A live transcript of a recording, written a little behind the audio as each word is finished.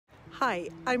Hi,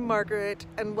 I'm Margaret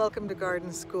and welcome to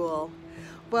Garden School.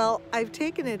 Well, I've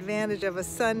taken advantage of a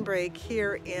sun break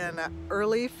here in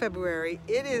early February.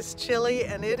 It is chilly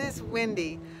and it is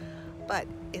windy, but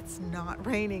it's not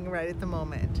raining right at the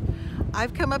moment.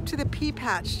 I've come up to the pea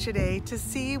patch today to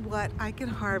see what I can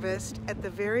harvest at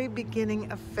the very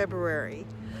beginning of February.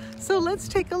 So let's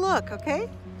take a look, okay?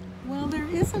 Well, there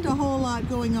isn't a whole lot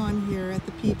going on here at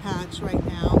the pea patch right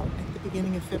now at the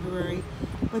beginning of February,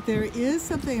 but there is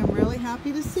something I'm really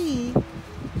happy to see.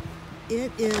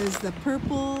 It is the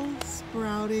purple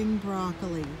sprouting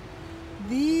broccoli.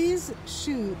 These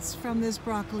shoots from this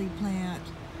broccoli plant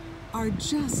are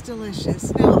just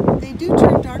delicious. Now, they do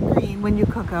turn dark green when you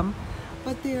cook them,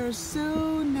 but they are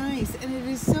so nice, and it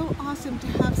is so awesome to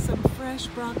have some fresh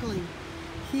broccoli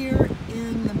here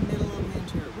in the middle of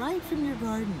winter, right from your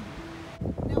garden.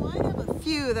 Now, I have a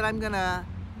few that I'm gonna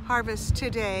harvest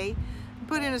today,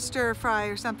 put in a stir fry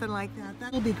or something like that.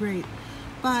 That'll be great.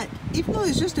 But even though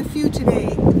there's just a few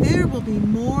today, there will be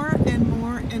more and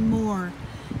more and more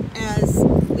as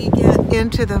we get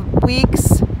into the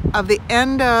weeks of the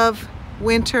end of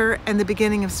winter and the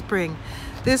beginning of spring.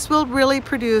 This will really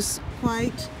produce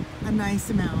quite a nice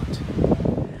amount.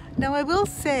 Now, I will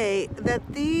say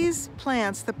that these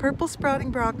plants, the purple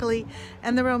sprouting broccoli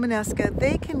and the Romanesca,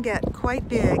 they can get quite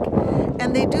big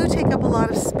and they do take up a lot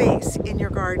of space in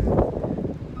your garden.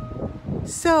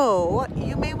 So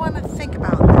you may want to think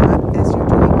about that as you're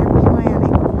doing your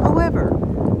planning. However,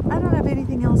 I don't have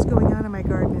anything else going on in my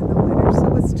garden in the winter,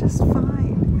 so it's just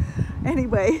fine.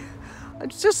 Anyway,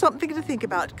 it's just something to think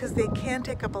about because they can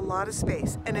take up a lot of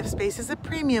space. And if space is a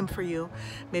premium for you,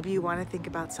 maybe you want to think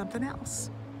about something else.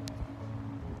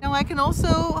 Now, I can also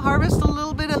harvest a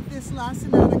little bit of this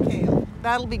lacinato kale.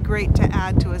 That'll be great to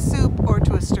add to a soup or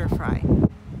to a stir fry.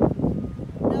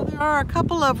 Now, there are a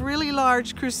couple of really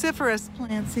large cruciferous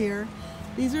plants here.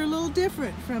 These are a little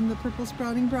different from the purple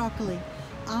sprouting broccoli.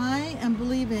 I am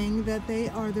believing that they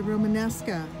are the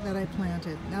Romanesca that I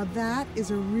planted. Now, that is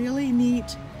a really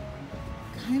neat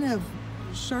kind of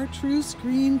chartreuse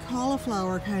green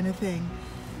cauliflower kind of thing.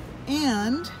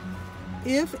 And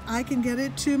if I can get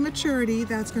it to maturity,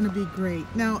 that's going to be great.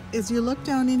 Now, as you look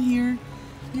down in here,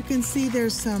 you can see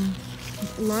there's a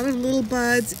lot of little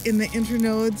buds in the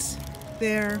internodes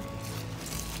there,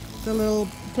 the little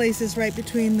places right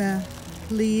between the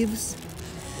leaves.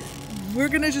 We're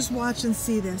going to just watch and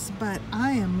see this, but I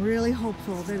am really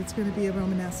hopeful that it's going to be a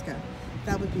Romanesca.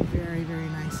 That would be very, very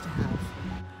nice to have.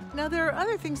 Now, there are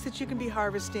other things that you can be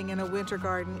harvesting in a winter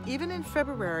garden, even in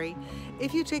February,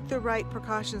 if you take the right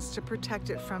precautions to protect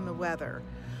it from the weather.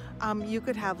 You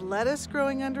could have lettuce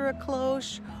growing under a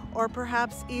cloche, or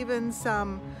perhaps even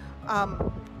some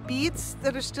beets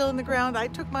that are still in the ground. I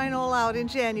took mine all out in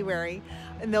January,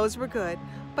 and those were good.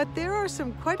 But there are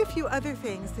quite a few other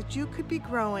things that you could be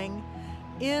growing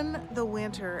in the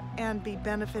winter and be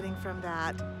benefiting from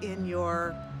that in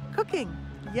your cooking.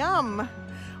 Yum!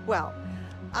 Well,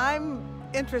 I'm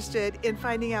interested in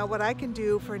finding out what I can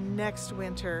do for next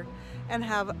winter and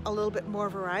have a little bit more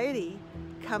variety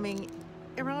coming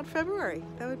around February.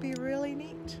 That would be really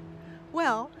neat.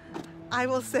 Well, I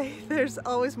will say there's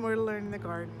always more to learn in the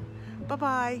garden.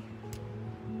 Bye-bye.